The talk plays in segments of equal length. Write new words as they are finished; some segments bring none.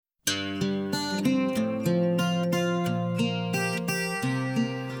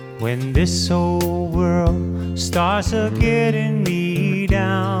When this whole world starts a getting me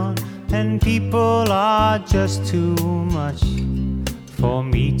down, and people are just too much for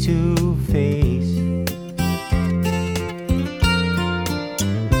me to face,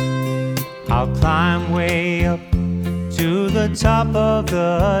 I'll climb way up to the top of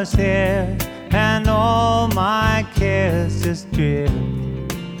the stairs, and all my cares just drift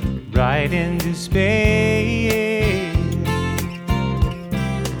right into space.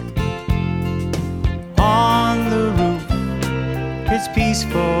 On the roof, it's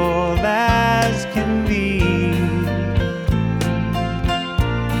peaceful as can be,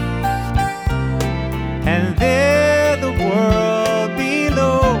 and there the world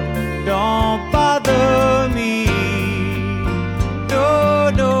below don't bother me,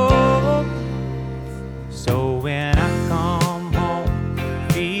 no, no. So when I come home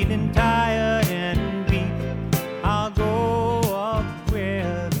feeling tired and weak, I'll go up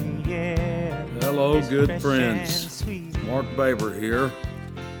where the air. Hello, good friends. Mark Baber here,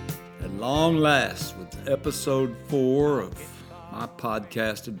 at long last with episode 4 of my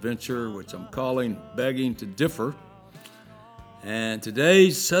podcast adventure, which I'm calling Begging to Differ. And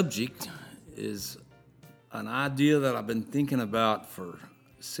today's subject is an idea that I've been thinking about for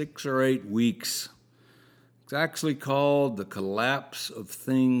 6 or 8 weeks. It's actually called The Collapse of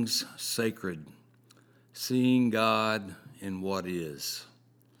Things Sacred, Seeing God in What Is.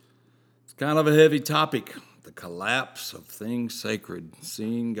 It's kind of a heavy topic, the collapse of things sacred,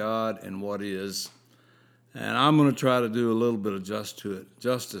 seeing God in what is. And I'm going to try to do a little bit of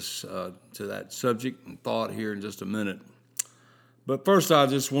justice to that subject and thought here in just a minute. But first, I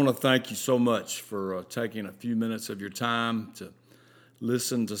just want to thank you so much for taking a few minutes of your time to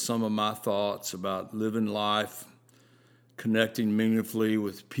listen to some of my thoughts about living life, connecting meaningfully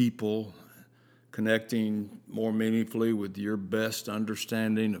with people, connecting more meaningfully with your best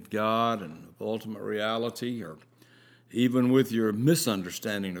understanding of God and of ultimate reality, or even with your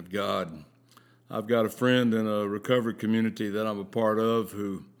misunderstanding of God. I've got a friend in a recovery community that I'm a part of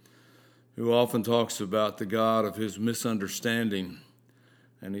who often talks about the God of his misunderstanding.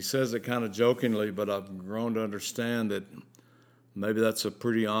 And he says it kind of jokingly, but I've grown to understand that maybe that's a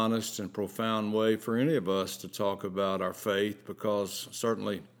pretty honest and profound way for any of us to talk about our faith, because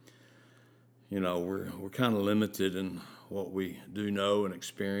certainly, you know, we're kind of limited in what we do know and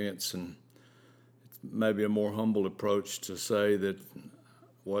experience, and it's maybe a more humble approach to say that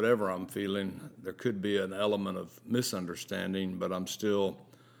whatever I'm feeling, there could be an element of misunderstanding, but I'm still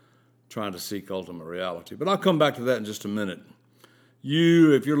trying to seek ultimate reality. But I'll come back to that in just a minute.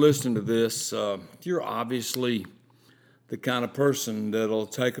 If you're listening to this, you're obviously the kind of person that'll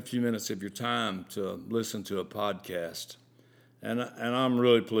take a few minutes of your time to listen to a podcast. And I'm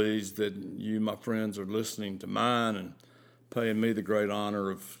really pleased that you, my friends, are listening to mine and paying me the great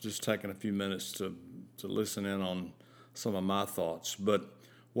honor of just taking a few minutes to listen in on some of my thoughts. But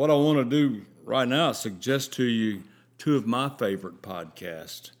what I want to do right now is suggest to you 2 of my favorite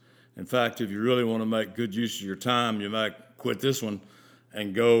podcasts. In fact, if you really want to make good use of your time, you might quit this one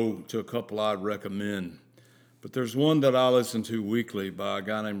and go to a couple I'd recommend. But there's one that I listen to weekly by a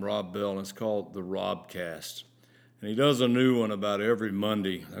guy named Rob Bell, and it's called The Robcast. And he does a new one about every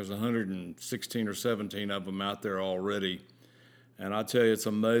Monday. There's 116 or 17 of them out there already. And I tell you, it's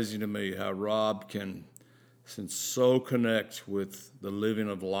amazing to me how Rob can so connect with the living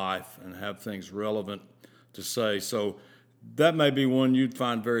of life and have things relevant to say. So that may be one you'd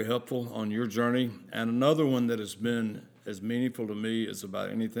find very helpful on your journey. And another one that has been as meaningful to me as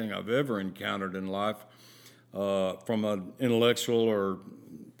about anything I've ever encountered in life, from an intellectual or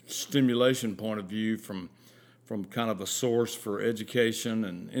stimulation point of view, from kind of a source for education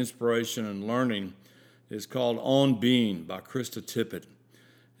and inspiration and learning, is called On Being by Krista Tippett.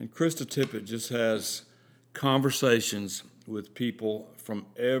 And Krista Tippett just has conversations with people from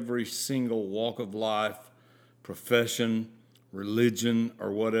every single walk of life, profession, religion,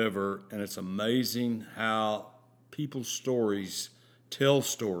 or whatever, and it's amazing how people's stories tell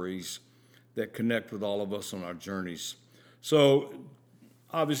stories that connect with all of us on our journeys. So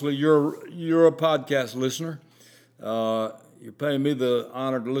obviously you're a podcast listener. You're paying me the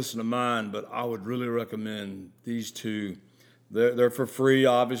honor to listen to mine, but I would really recommend these 2. They're for free,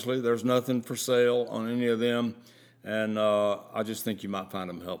 obviously. There's nothing for sale on any of them, and I just think you might find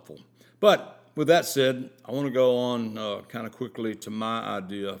them helpful. But with that said, I want to go on kind of quickly to my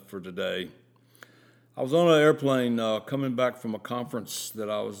idea for today. I was on an airplane coming back from a conference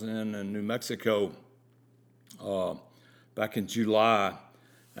that I was in New Mexico back in July.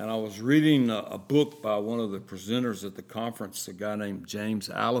 And I was reading a book by one of the presenters at the conference, a guy named James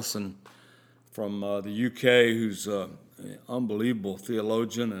Allison from the UK, who's an unbelievable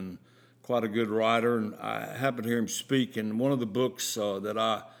theologian and quite a good writer. And I happened to hear him speak. And one of the books that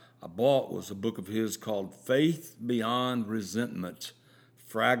I bought was a book of his called Faith Beyond Resentment,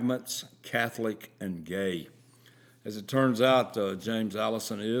 Fragments, Catholic and Gay. As it turns out, James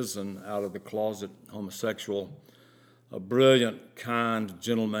Allison is an out-of-the-closet homosexual, a brilliant, kind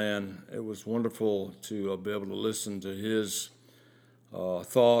gentleman. It was wonderful to be able to listen to his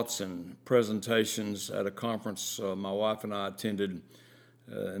thoughts and presentations at a conference my wife and I attended.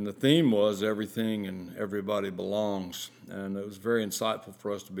 And the theme was Everything and Everybody Belongs. And it was very insightful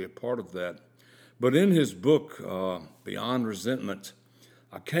for us to be a part of that. But in his book, Beyond Resentment,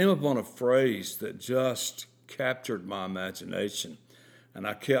 I came upon a phrase that just captured my imagination. And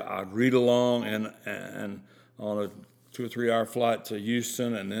I'd read along and on a 2 or 3 hour flight to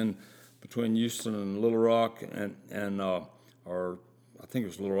Houston, and then between Houston and Little Rock or I think it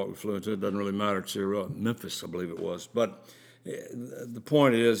was Little Rock we flew into, it doesn't really matter, to Memphis, I believe it was. But the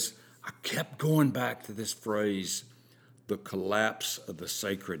point is, I kept going back to this phrase, the collapse of the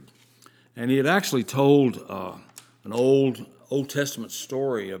sacred. And he had actually told an Old Testament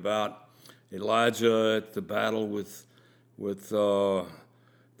story about Elijah at the battle with the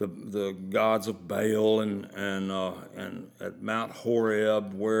gods of Baal and at Mount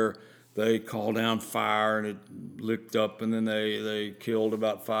Horeb, where they called down fire and it licked up, and then they killed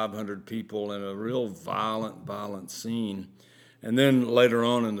about 500 people in a real violent scene. And then later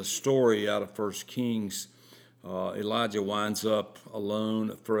on in the story out of 1 Kings, Elijah winds up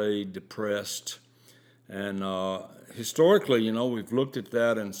alone, afraid, depressed. And historically, we've looked at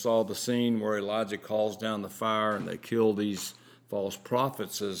that and saw the scene where Elijah calls down the fire and they kill these false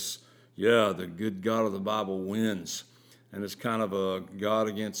prophets as, the good God of the Bible wins. And it's kind of a God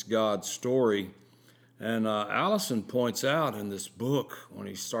against God story. And Allison points out in this book, when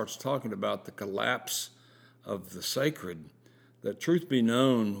he starts talking about the collapse of the sacred, that truth be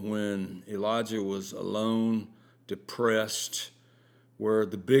known, when Elijah was alone, depressed, where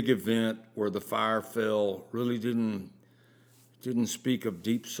the big event where the fire fell really didn't speak of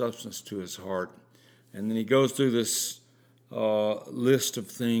deep substance to his heart. And then he goes through this list of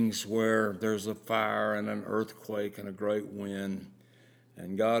things where there's a fire and an earthquake and a great wind,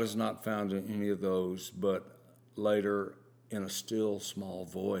 and God is not found in any of those, but later in a still small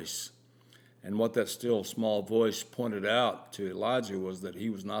voice. And what that still small voice pointed out to Elijah was that he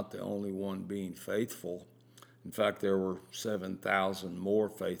was not the only one being faithful. In fact, there were 7,000 more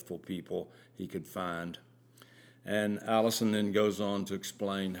faithful people he could find. And Allison then goes on to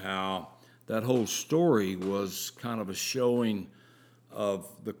explain how that whole story was kind of a showing of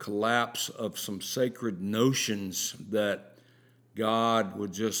the collapse of some sacred notions that God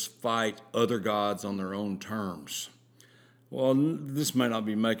would just fight other gods on their own terms. Well, this may not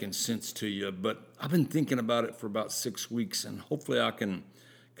be making sense to you, but I've been thinking about it for about 6 weeks, and hopefully I can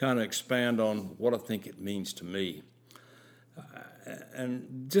kind of expand on what I think it means to me.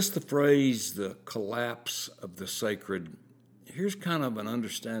 And just the phrase, the collapse of the sacred, here's kind of an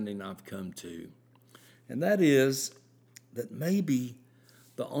understanding I've come to. And that is that maybe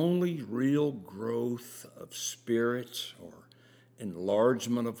the only real growth of spirit or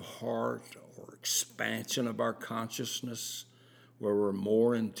enlargement of heart or expansion of our consciousness, where we're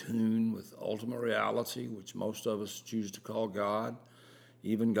more in tune with ultimate reality, which most of us choose to call God,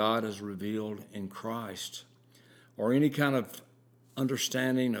 even God is revealed in Christ, or any kind of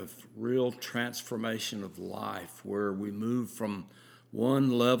understanding of real transformation of life, where we move from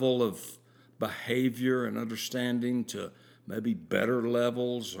one level of behavior and understanding to maybe better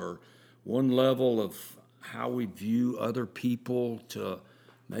levels, or one level of how we view other people to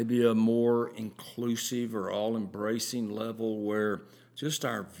maybe a more inclusive or all-embracing level where just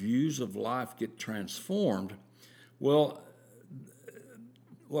our views of life get transformed. Well,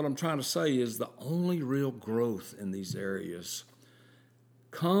 what I'm trying to say is the only real growth in these areas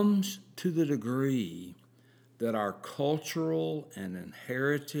comes to the degree that our cultural and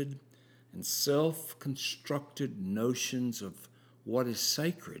inherited and self-constructed notions of what is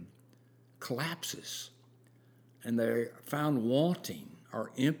sacred collapses, and they're found wanting or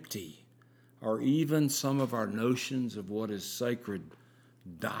empty, or even some of our notions of what is sacred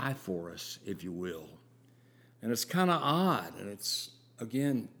die for us, if you will. And it's kind of odd, and it's,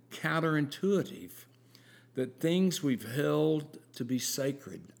 again, counterintuitive, that things we've held to be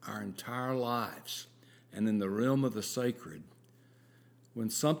sacred our entire lives, and in the realm of the sacred, when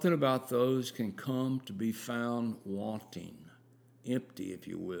something about those can come to be found wanting, empty, if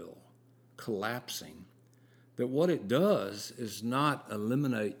you will, collapsing, that what it does is not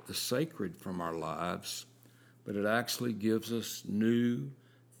eliminate the sacred from our lives, but it actually gives us new,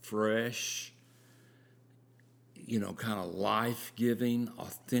 fresh, kind of life-giving,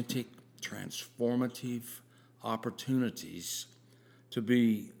 authentic, transformative opportunities to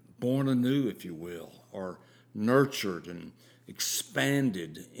be born anew, if you will, or nurtured and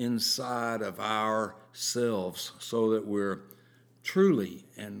expanded inside of ourselves so that we're truly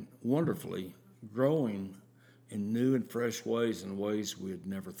and wonderfully growing in new and fresh ways, in ways we had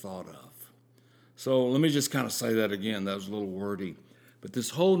never thought of. So let me just kind of say that again. That was a little wordy. But this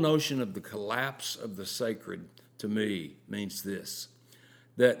whole notion of the collapse of the sacred, to me, means this,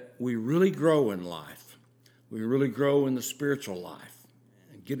 that we really grow in life. We really grow in the spiritual life,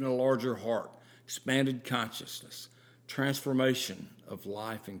 and getting a larger heart, expanded consciousness, transformation of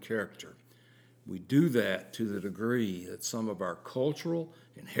life and character. We do that to the degree that some of our cultural,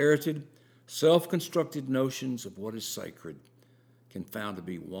 inherited, self-constructed notions of what is sacred can found to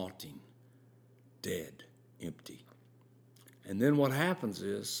be wanting, dead, empty. And then what happens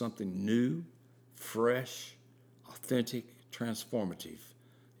is something new, fresh, authentic, transformative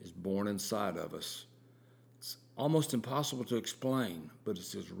is born inside of us. It's almost impossible to explain, but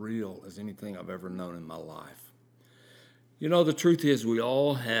it's as real as anything I've ever known in my life. The truth is we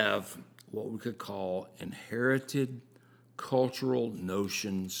all have what we could call inherited cultural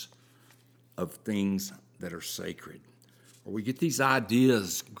notions of things that are sacred. Or we get these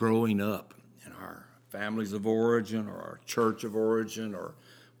ideas growing up in our families of origin or our church of origin or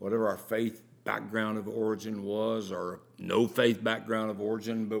whatever our faith background of origin was or no faith background of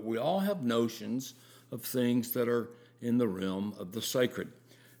origin, but we all have notions of things that are in the realm of the sacred.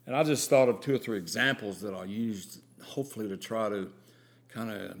 And I just thought of 2 or 3 examples that I'll use hopefully to try to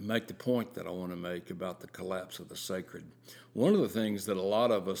kind of make the point that I want to make about the collapse of the sacred. One of the things that a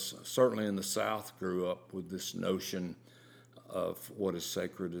lot of us, certainly in the South, grew up with this notion of what is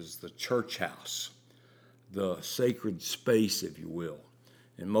sacred is the church house, the sacred space, if you will.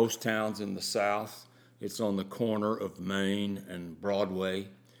 In most towns in the South, it's on the corner of Main and Broadway,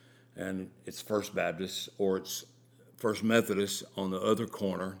 and it's First Baptist or it's First Methodist on the other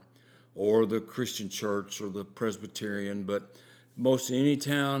corner, or the Christian church or the Presbyterian. But most any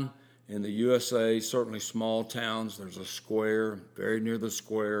town in the USA, certainly small towns, there's a square. Very near the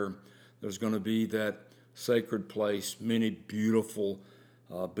square, there's going to be that sacred place, many beautiful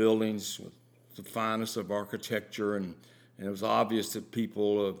buildings with the finest of architecture. And it was obvious that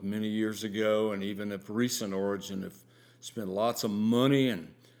people of many years ago and even of recent origin have spent lots of money and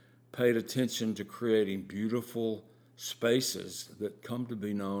paid attention to creating beautiful spaces that come to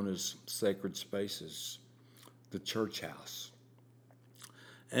be known as sacred spaces, the church house.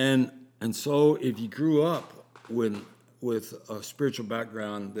 And so if you grew up with a spiritual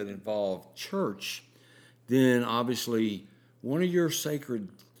background that involved church, then obviously one of your sacred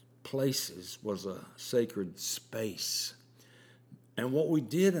places was a sacred space. And what we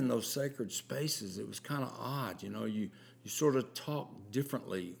did in those sacred spaces, it was kind of odd. You sort of talk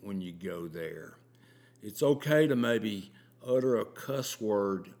differently when you go there. It's okay to maybe utter a cuss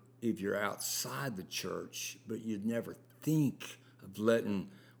word if you're outside the church, but you'd never think of letting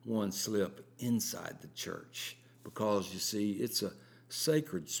one slip inside the church because, you see, it's a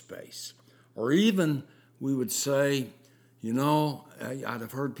sacred space. Or even we would say, I'd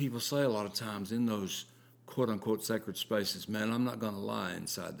have heard people say a lot of times in those quote-unquote sacred spaces, man, I'm not going to lie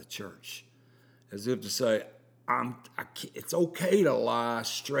inside the church. As if to say, it's okay to lie,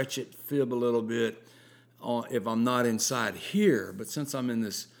 stretch it, fib a little bit if I'm not inside here. But since I'm in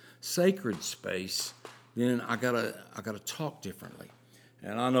this sacred space, then I gotta talk differently.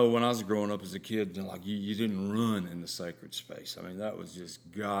 And I know when I was growing up as a kid, you didn't run in the sacred space. I mean, that was just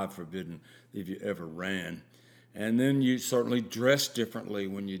God forbidden if you ever ran. And then you certainly dressed differently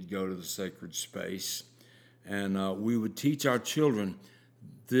when you'd go to the sacred space. And we would teach our children,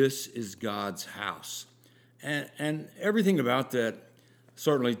 this is God's house. And everything about that,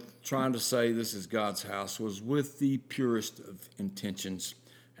 certainly trying to say this is God's house, was with the purest of intentions.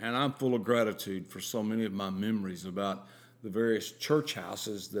 And I'm full of gratitude for so many of my memories about the various church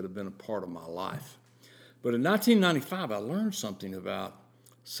houses that have been a part of my life. But in 1995, I learned something about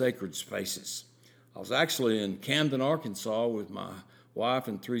sacred spaces. I was actually in Camden, Arkansas with my wife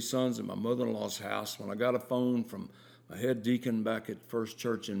and 3 sons at my mother-in-law's house when I got a phone from my head deacon back at First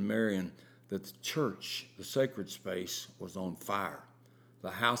Church in Marion that the church, the sacred space, was on fire. The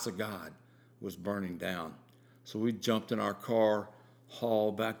house of God was burning down. So we jumped in our car,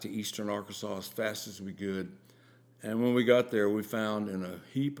 hauled back to eastern Arkansas as fast as we could. And when we got there, we found in a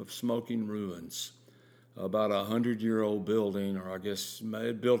heap of smoking ruins about a 100-year-old building, or I guess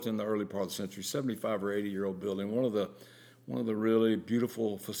built in the early part of the century, 75 or 80-year-old building. One of the really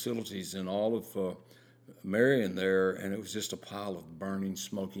beautiful facilities in all of Marion there, and it was just a pile of burning,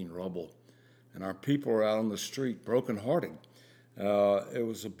 smoking rubble. and our people were out on the street brokenhearted. It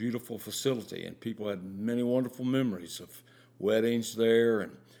was a beautiful facility, and people had many wonderful memories of weddings there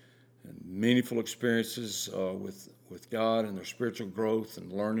and meaningful experiences with God and their spiritual growth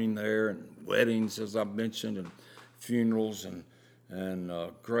and learning there, and weddings, as I've mentioned, and funerals and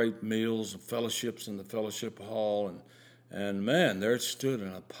great meals and fellowships in the fellowship hall. And man, there it stood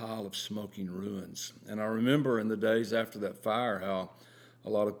in a pile of smoking ruins. And I remember in the days after that fire how a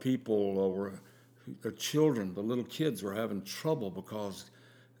lot of people their children, the little kids, were having trouble because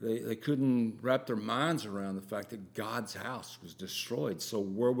they couldn't wrap their minds around the fact that God's house was destroyed. So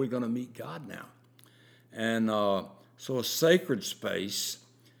where are we going to meet God now? And so a sacred space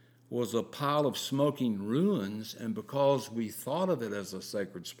was a pile of smoking ruins, and because we thought of it as a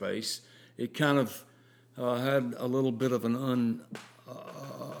sacred space, it kind of had a little bit of a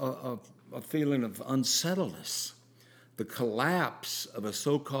feeling of unsettledness. The collapse of a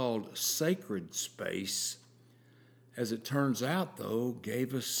so-called sacred space, as it turns out, though,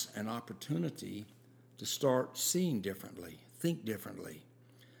 gave us an opportunity to start seeing differently, think differently,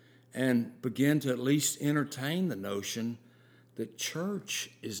 and begin to at least entertain the notion that church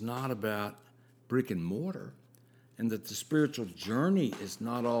is not about brick and mortar, and that the spiritual journey is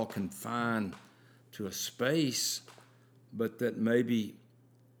not all confined to a space, but that maybe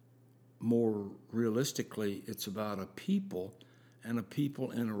more realistically, it's about a people and a people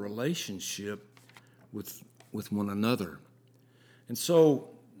in a relationship with one another. And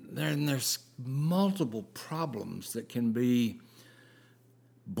so there's multiple problems that can be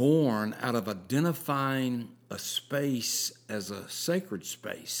born out of identifying a space as a sacred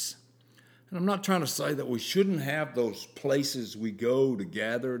space. And I'm not trying to say that we shouldn't have those places we go to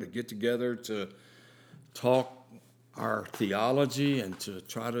gather, to get together, to talk our theology and to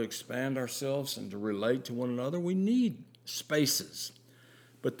try to expand ourselves and to relate to one another. We need spaces.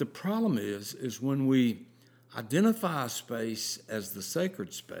 But the problem is when we identify a space as the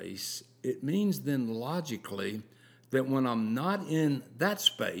sacred space, it means then logically that when I'm not in that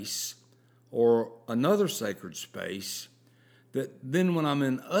space or another sacred space, that then when I'm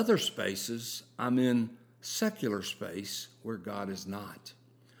in other spaces, I'm in secular space where God is not.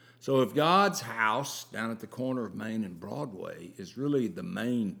 So if God's house down at the corner of Main and Broadway is really the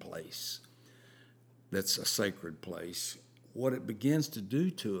main place that's a sacred place, what it begins to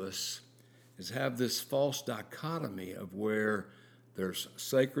do to us is have this false dichotomy of where there's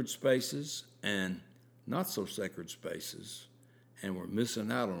sacred spaces and not so sacred spaces, and we're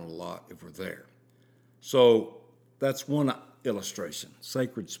missing out on a lot if we're there. So that's one illustration,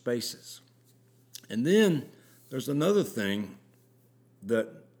 sacred spaces. And then there's another thing that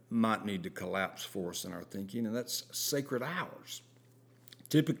might need to collapse for us in our thinking, and that's sacred hours.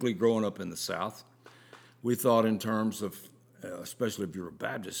 Typically, growing up in the South, we thought in terms of, especially if you're a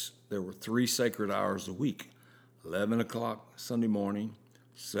Baptist, there were 3 sacred hours a week: 11 o'clock Sunday morning,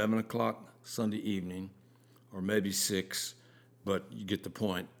 7 o'clock Sunday evening, or maybe 6, but you get the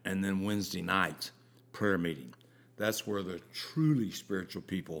point, and then Wednesday night, prayer meeting. That's where the truly spiritual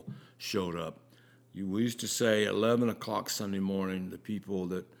people showed up. We used to say 11 o'clock Sunday morning, the people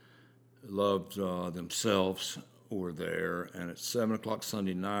that loved themselves were there, and at 7 o'clock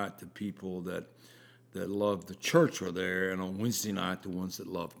Sunday night, the people that loved the church were there, and on Wednesday night, the ones that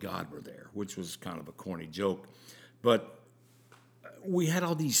loved God were there, which was kind of a corny joke. But we had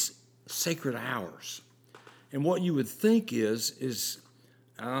all these sacred hours, and what you would think is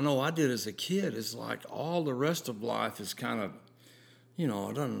I know I did as a kid, is like all the rest of life is kind of,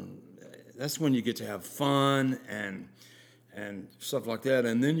 that's when you get to have fun and stuff like that.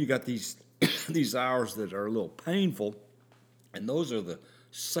 And then you got these these hours that are a little painful, and those are the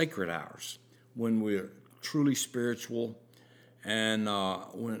sacred hours when we're truly spiritual, and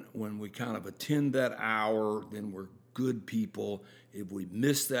when we kind of attend that hour, then we're good people. If we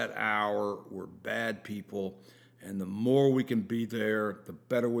miss that hour, we're bad people. And the more we can be there, the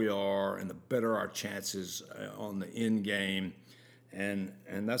better we are, and the better our chances on the end game. And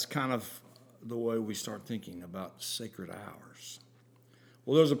that's kind of the way we start thinking about sacred hours.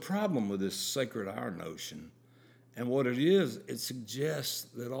 Well, there's a problem with this sacred hour notion. And what it is, it suggests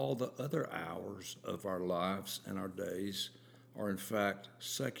that all the other hours of our lives and our days are in fact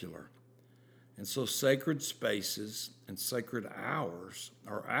secular. And so sacred spaces and sacred hours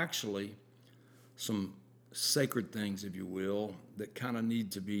are actually some sacred things, if you will, that kind of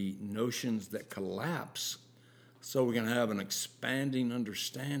need to be notions that collapse so we can have an expanding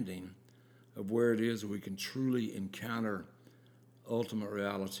understanding of where it is that we can truly encounter ultimate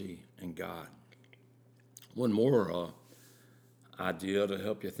reality in God. One more idea to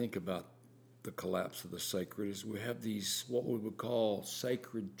help you think about the collapse of the sacred is we have these, what we would call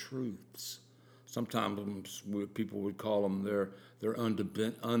sacred truths Sometimes people would call them their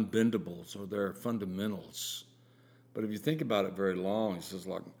unbendables or their fundamentals. But if you think about it very long, it's just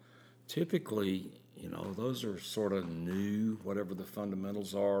like typically, those are sort of new, whatever the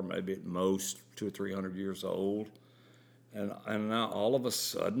fundamentals are, maybe at most 200 or 300 years old. And now all of a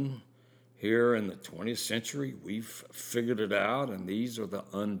sudden, here in the 20th century, we've figured it out, and these are the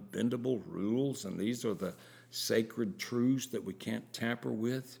unbendable rules, and these are the sacred truths that we can't tamper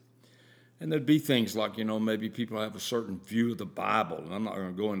with. And there'd be things like, maybe people have a certain view of the Bible, and I'm not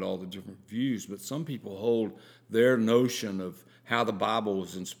going to go into all the different views, but some people hold their notion of how the Bible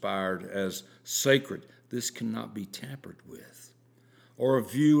was inspired as sacred. This cannot be tampered with. Or a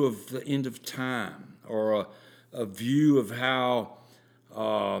view of the end of time, or a view of how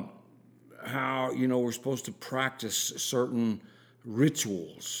we're supposed to practice certain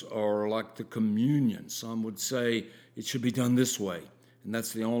rituals, or like the communion. Some would say it should be done this way, and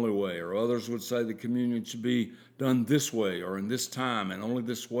that's the only way. Or others would say the communion should be done this way or in this time and only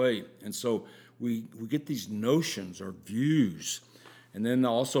this way. And so we get these notions or views. And then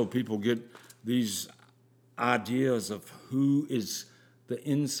also people get these ideas of who is the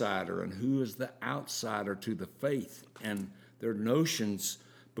insider and who is the outsider to the faith. And their notions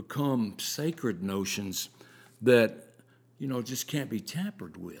become sacred notions that, just can't be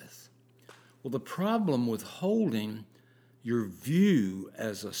tampered with. Well, the problem with holding your view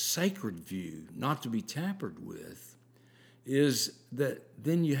as a sacred view, not to be tampered with, is that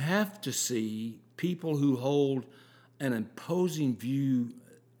then you have to see people who hold an imposing view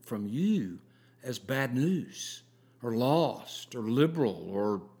from you as bad news, or lost, or liberal,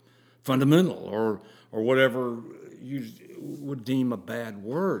 or fundamental, or whatever you would deem a bad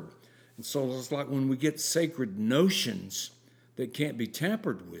word. And so it's like when we get sacred notions that can't be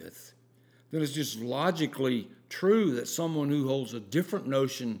tampered with, then it's just logically true that someone who holds a different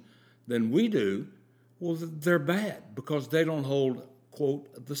notion than we do, well, they're bad because they don't hold,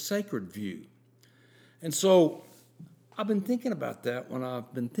 quote, the sacred view. And so I've been thinking about that when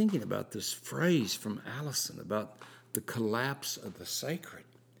I've been thinking about this phrase from Allison about the collapse of the sacred.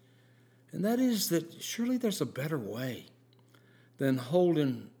 And that is that surely there's a better way than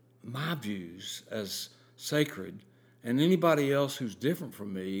holding my views as sacred and anybody else who's different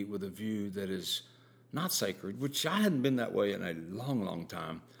from me with a view that is not sacred, which I hadn't been that way in a long, long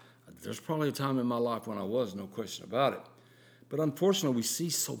time. There's probably a time in my life when I was, no question about it. But unfortunately, we see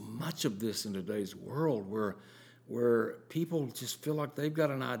so much of this in today's world where people just feel like they've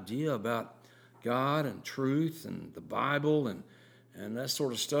got an idea about God and truth and the Bible and that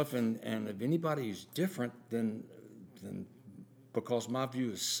sort of stuff. And if anybody is different, then because my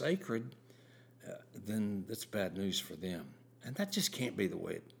view is sacred, then that's bad news for them. And that just can't be the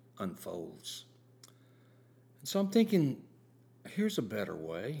way it unfolds. And so I'm thinking, here's a better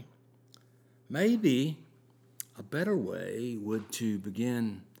way. Maybe a better way would to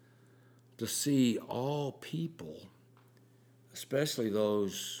begin to see all people, especially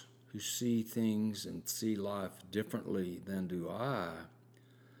those who see things and see life differently than do I,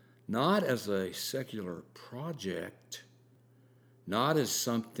 not as a secular project, not as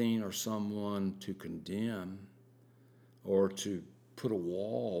something or someone to condemn or to put a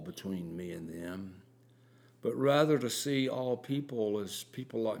wall between me and them, but rather to see all people as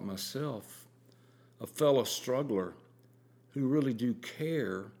people like myself, a fellow struggler who really do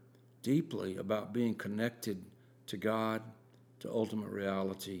care deeply about being connected to God, to ultimate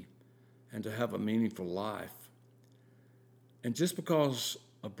reality, and to have a meaningful life. And just because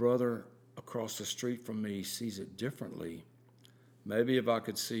a brother across the street from me sees it differently, maybe if I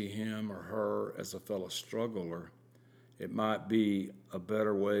could see him or her as a fellow struggler, it might be a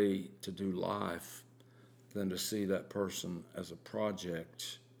better way to do life than to see that person as a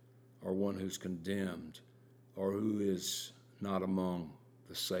project or one who's condemned or who is not among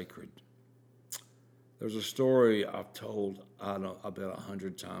the sacred. There's a story I've told, I bet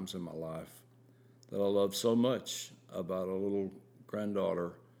 100 times in my life that I love so much about a little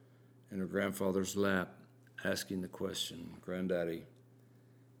granddaughter in her grandfather's lap asking the question, "Granddaddy,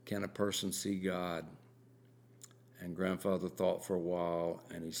 can a person see God?" And grandfather thought for a while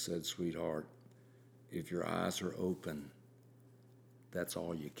and he said, "Sweetheart, if your eyes are open, that's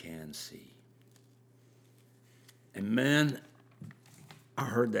all you can see." And man, I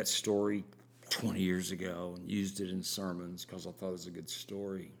heard that story 20 years ago and used it in sermons because I thought it was a good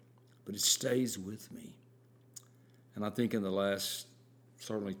story. But it stays with me. And I think in the last,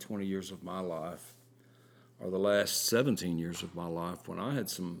 certainly 20 years of my life, or the last 17 years of my life, when I had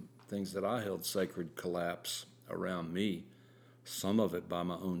some things that I held sacred collapse around me, some of it by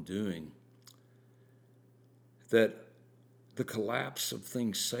my own doing, that the collapse of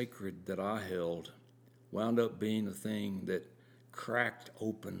things sacred that I held wound up being the thing that cracked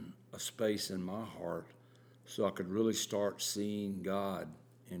open a space in my heart so I could really start seeing God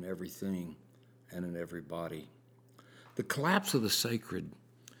in everything and in everybody. The collapse of the sacred,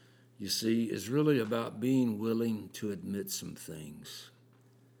 you see, is really about being willing to admit some things.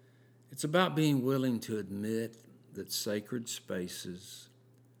 It's about being willing to admit that sacred spaces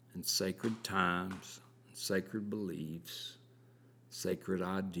and sacred times, and sacred beliefs, sacred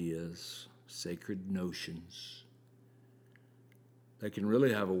ideas, sacred notions, they can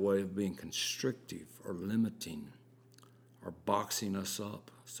really have a way of being constrictive or limiting or boxing us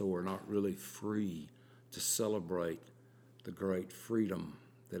up so we're not really free to celebrate the great freedom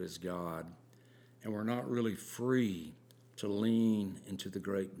that is God, and we're not really free to lean into the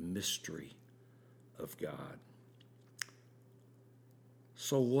great mystery of God.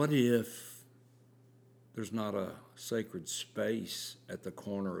 So what if there's not a sacred space at the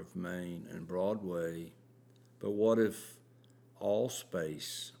corner of Main and Broadway, but what if all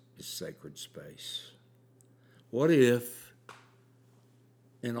space is sacred space? What if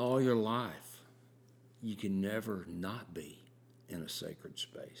in all your life you can never not be in a sacred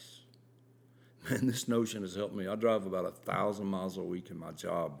space? Man, this notion has helped me. I drive about 1,000 miles a week in my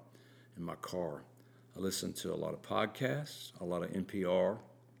job, in my car. I listen to a lot of podcasts, a lot of NPR,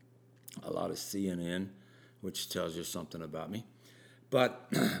 a lot of CNN, which tells you something about me.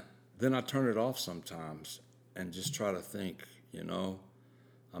 But then I turn it off sometimes and just try to think,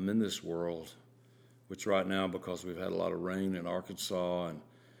 I'm in this world, which right now, because we've had a lot of rain in Arkansas and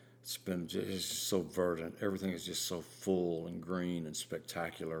it's just so verdant. Everything is just so full and green and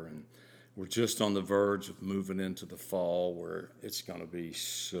spectacular. And we're just on the verge of moving into the fall where it's going to be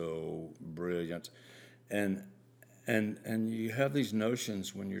so brilliant. And you have these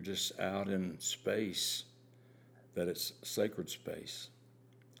notions when you're just out in space that it's sacred space.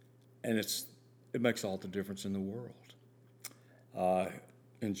 And it makes all the difference in the world.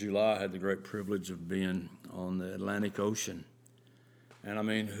 In July, I had the great privilege of being on the Atlantic Ocean. And I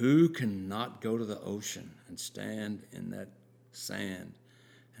mean, who can not go to the ocean and stand in that sand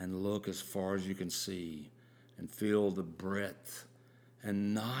and look as far as you can see and feel the breadth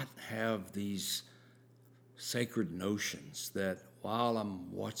and not have these sacred notions that while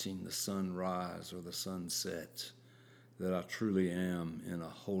I'm watching the sun rise or the sun set, that I truly am in a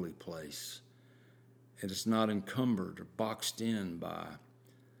holy place. And it's not encumbered or boxed in by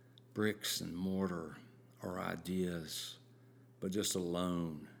bricks and mortar or ideas, but just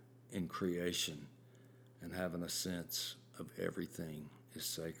alone in creation and having a sense of everything is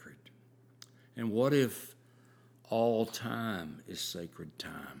sacred. And what if all time is sacred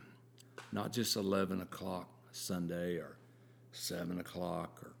time? Not just 11 o'clock Sunday or 7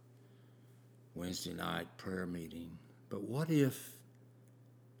 o'clock or Wednesday night prayer meeting, but what if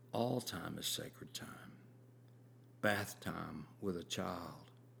all time is sacred time? Bath time with a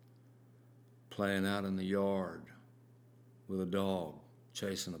child, playing out in the yard with a dog,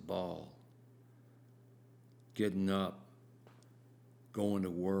 chasing a ball, getting up, going to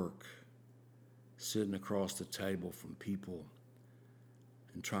work, sitting across the table from people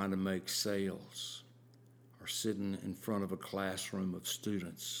and trying to make sales, or sitting in front of a classroom of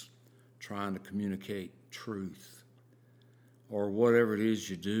students trying to communicate truth, or whatever it is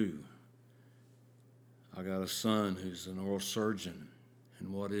you do. I got a son who's an oral surgeon,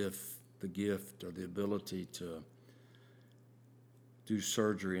 and what if the gift or the ability to do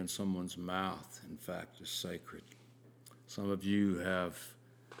surgery in someone's mouth, in fact, is sacred? Some of you have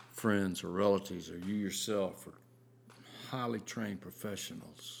friends or relatives, or you yourself are highly trained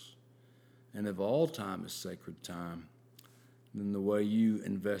professionals. And if all time is sacred time, then the way you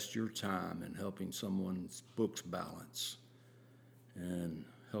invest your time in helping someone's books balance and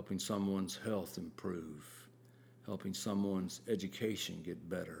helping someone's health improve, helping someone's education get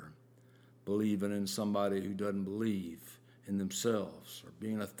better, believing in somebody who doesn't believe in themselves, or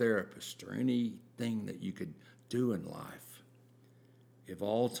being a therapist, or anything that you could do in life, if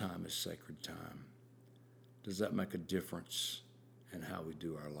all time is sacred time, does that make a difference in how we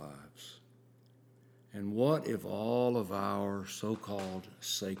do our lives? And what if all of our so-called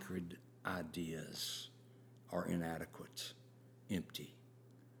sacred ideas are inadequate, empty?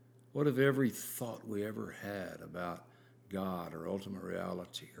 What if every thought we ever had about God or ultimate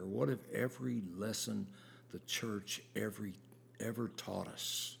reality, or what if every lesson the church ever taught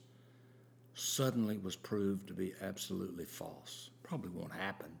us suddenly was proved to be absolutely false? Probably won't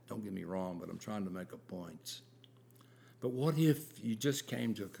happen, don't get me wrong, but I'm trying to make a point. But what if you just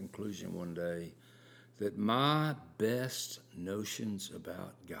came to a conclusion one day that my best notions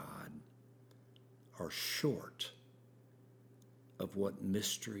about God are short of what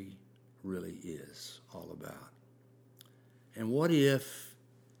mystery really is all about. And what if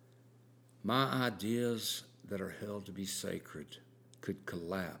my ideas that are held to be sacred could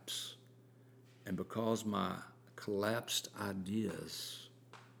collapse, and because my collapsed ideas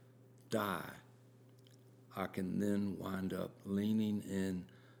die, I can then wind up leaning in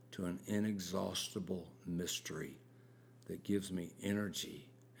to an inexhaustible mystery that gives me energy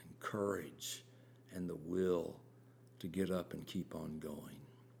and courage and the will to get up and keep on going.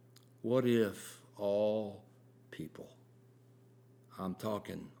 What if all people, I'm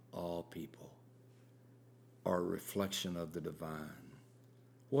talking all people, are a reflection of the divine?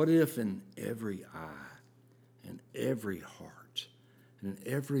 What if in every eye, in every heart, and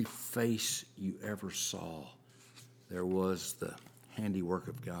in every face you ever saw, there was the handiwork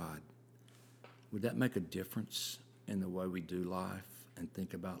of God? Would that make a difference in the way we do life and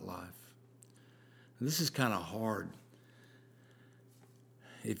think about life? And this is kind of hard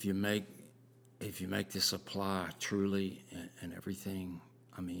if you make this apply truly and everything.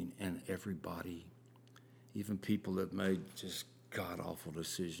 I mean, and everybody, even people that made just god-awful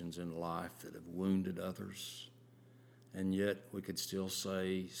decisions in life that have wounded others, and yet we could still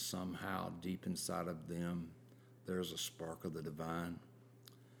say somehow deep inside of them there's a spark of the divine.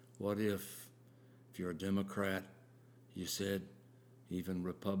 What if you're a Democrat, you said even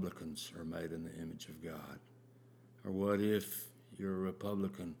Republicans are made in the image of God? Or what if you're a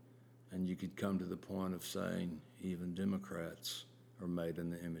Republican and you could come to the point of saying even Democrats are made in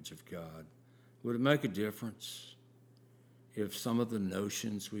the image of God? Would it make a difference if some of the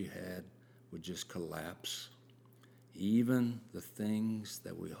notions we had would just collapse? Even the things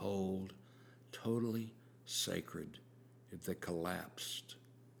that we hold totally sacred, if they collapsed,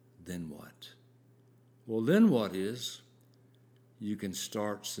 then what? Well, then what is, you can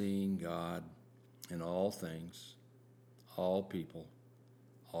start seeing God in all things, all people,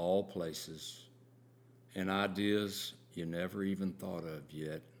 all places, and ideas you never even thought of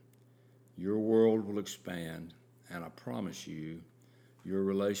yet. Your world will expand, and I promise you, your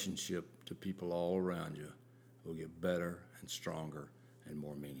relationship to people all around you will get better and stronger and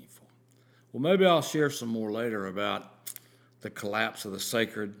more meaningful. Well, maybe I'll share some more later about the collapse of the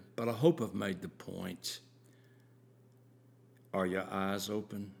sacred, but I hope I've made the point. Are your eyes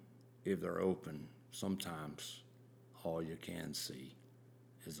open? If they're open, sometimes all you can see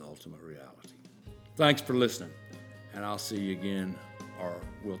is ultimate reality. Thanks for listening, and I'll see you again, or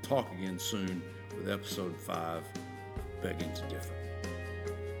we'll talk again soon with episode 5, Begging to Differ.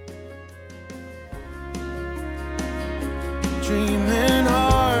 Dreaming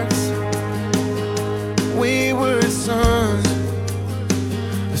hearts, wayward sons,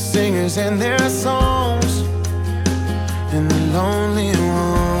 the singers and their songs, and the lonely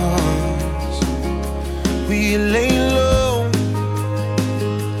ones. We lay low,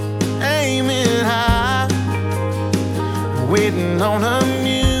 aiming high, waiting on a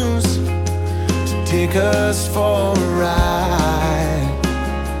muse to take us for a ride.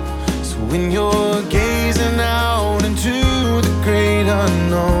 So when you're gazing out into the great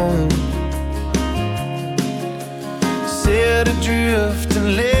unknown, set adrift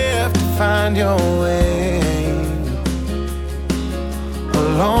and left to find your way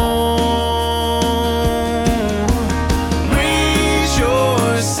alone. Raise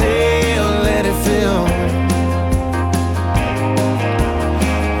your sail, let it fill.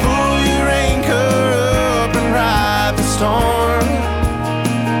 Pull your anchor up and ride the storm.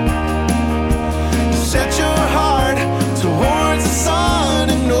 Set your heart towards the sun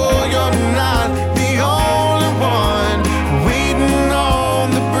and know you're not the only one waiting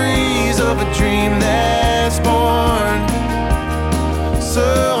on the breeze of a dream that's born.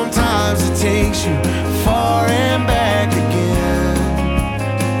 Sometimes it takes you far and back again.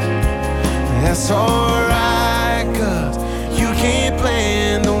 That's all.